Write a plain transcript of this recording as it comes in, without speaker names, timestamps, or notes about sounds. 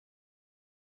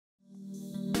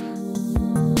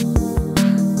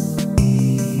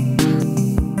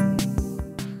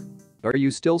Are you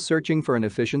still searching for an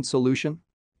efficient solution?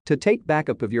 To take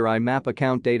backup of your IMAP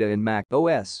account data in Mac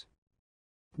OS,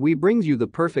 we brings you the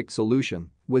perfect solution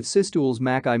with SysTools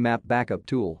Mac IMAP Backup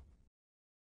Tool.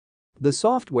 The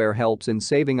software helps in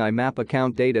saving IMAP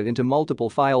account data into multiple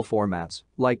file formats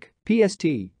like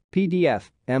PST,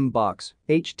 PDF, MBOX,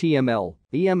 HTML,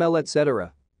 EML,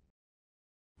 etc.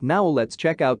 Now let's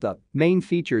check out the main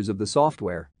features of the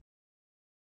software.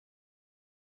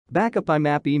 Backup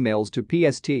IMAP emails to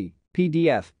PST,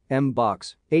 PDF,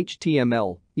 MBOX,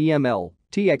 HTML, EML,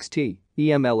 TXT,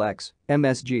 EMLX,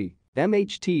 MSG,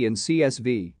 MHT and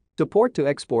CSV. Support to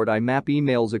export IMAP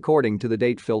emails according to the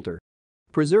date filter.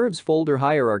 Preserves folder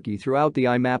hierarchy throughout the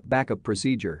IMAP backup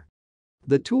procedure.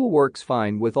 The tool works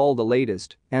fine with all the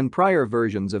latest and prior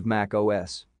versions of Mac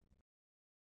OS.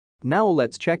 Now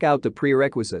let's check out the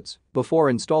prerequisites before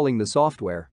installing the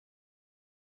software.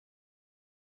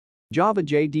 Java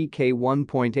JDK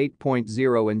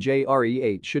 1.8.0 and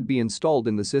JRE8 should be installed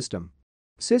in the system.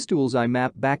 SysTools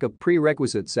IMAP backup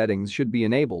prerequisite settings should be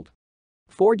enabled.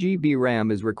 4 GB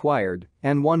RAM is required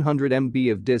and 100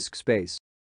 MB of disk space.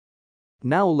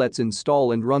 Now let's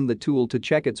install and run the tool to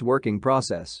check its working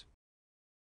process.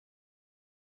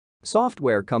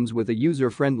 Software comes with a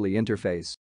user-friendly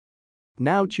interface.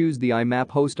 Now choose the IMAP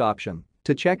host option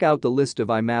to check out the list of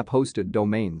IMAP hosted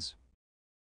domains.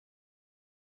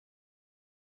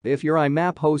 If your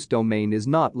IMAP host domain is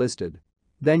not listed,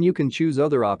 then you can choose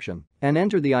other option and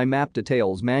enter the IMAP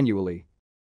details manually.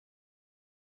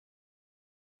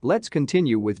 Let's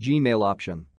continue with Gmail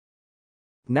option.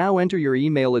 Now enter your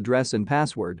email address and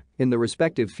password in the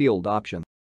respective field option.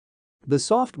 The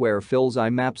software fills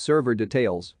IMAP server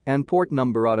details and port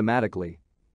number automatically.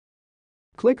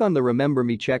 Click on the Remember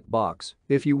Me checkbox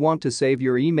if you want to save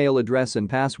your email address and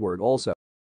password also.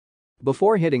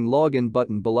 Before hitting Login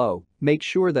button below, make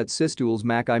sure that SysTools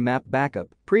Mac IMAP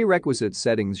Backup prerequisite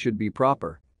settings should be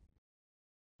proper.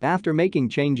 After making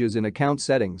changes in account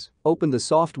settings, open the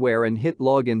software and hit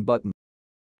Login button.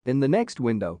 In the next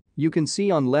window, you can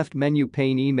see on left menu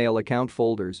pane email account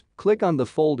folders. Click on the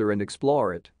folder and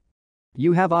explore it.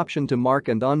 You have option to mark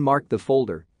and unmark the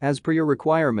folder as per your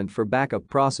requirement for backup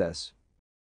process.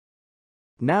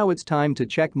 Now it's time to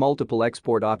check multiple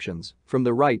export options from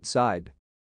the right side.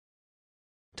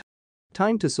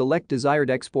 Time to select desired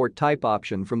export type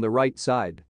option from the right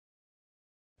side.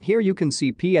 Here you can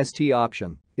see PST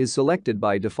option is selected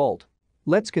by default.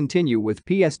 Let's continue with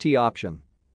PST option.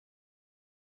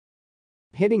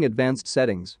 Hitting Advanced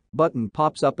Settings button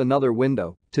pops up another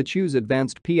window to choose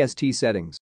Advanced PST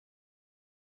Settings.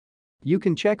 You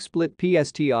can check Split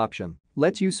PST option,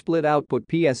 lets you split output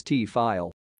PST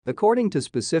file according to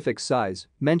specific size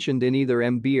mentioned in either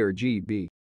MB or GB.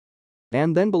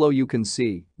 And then below you can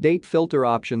see Date Filter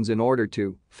options in order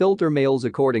to filter mails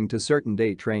according to certain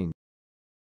date range.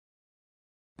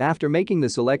 After making the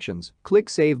selections, click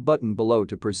Save button below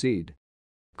to proceed.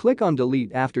 Click on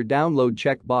Delete after download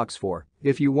checkbox for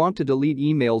if you want to delete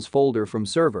emails folder from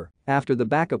server after the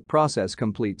backup process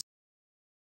completes.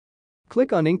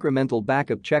 Click on Incremental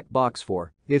Backup checkbox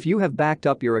for if you have backed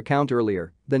up your account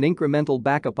earlier, then Incremental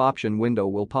Backup option window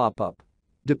will pop up.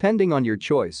 Depending on your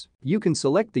choice, you can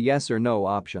select the Yes or No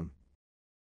option.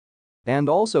 And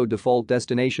also default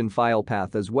destination file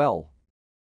path as well.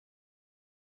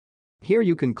 Here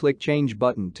you can click Change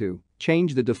button to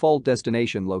change the default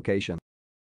destination location.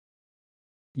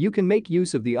 You can make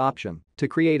use of the option to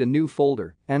create a new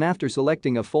folder and after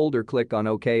selecting a folder click on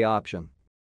OK option.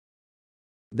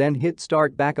 Then hit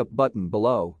Start Backup button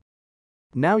below.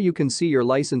 Now you can see your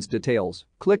license details,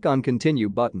 click on Continue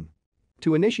button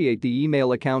to initiate the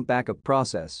email account backup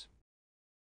process.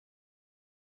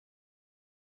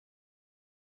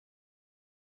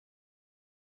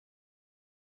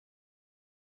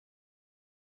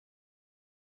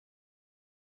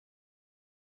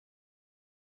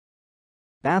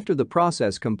 After the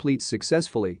process completes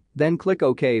successfully, then click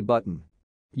OK button.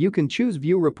 You can choose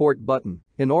View Report button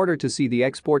in order to see the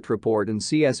export report in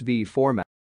CSV format.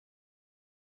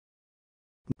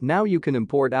 Now you can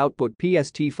import output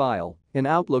PST file in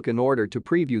Outlook in order to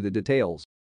preview the details.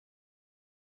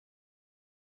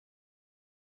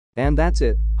 And that's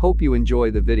it, hope you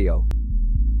enjoy the video.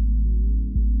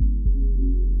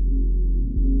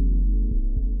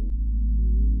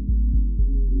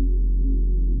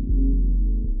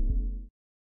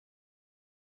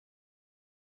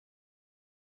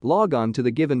 Log on to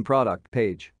the given product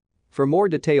page for more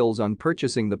details on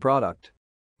purchasing the product.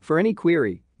 For any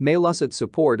query, mail us at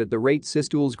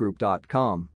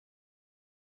support@systoolsgroup.com.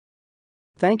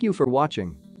 Thank you for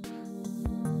watching.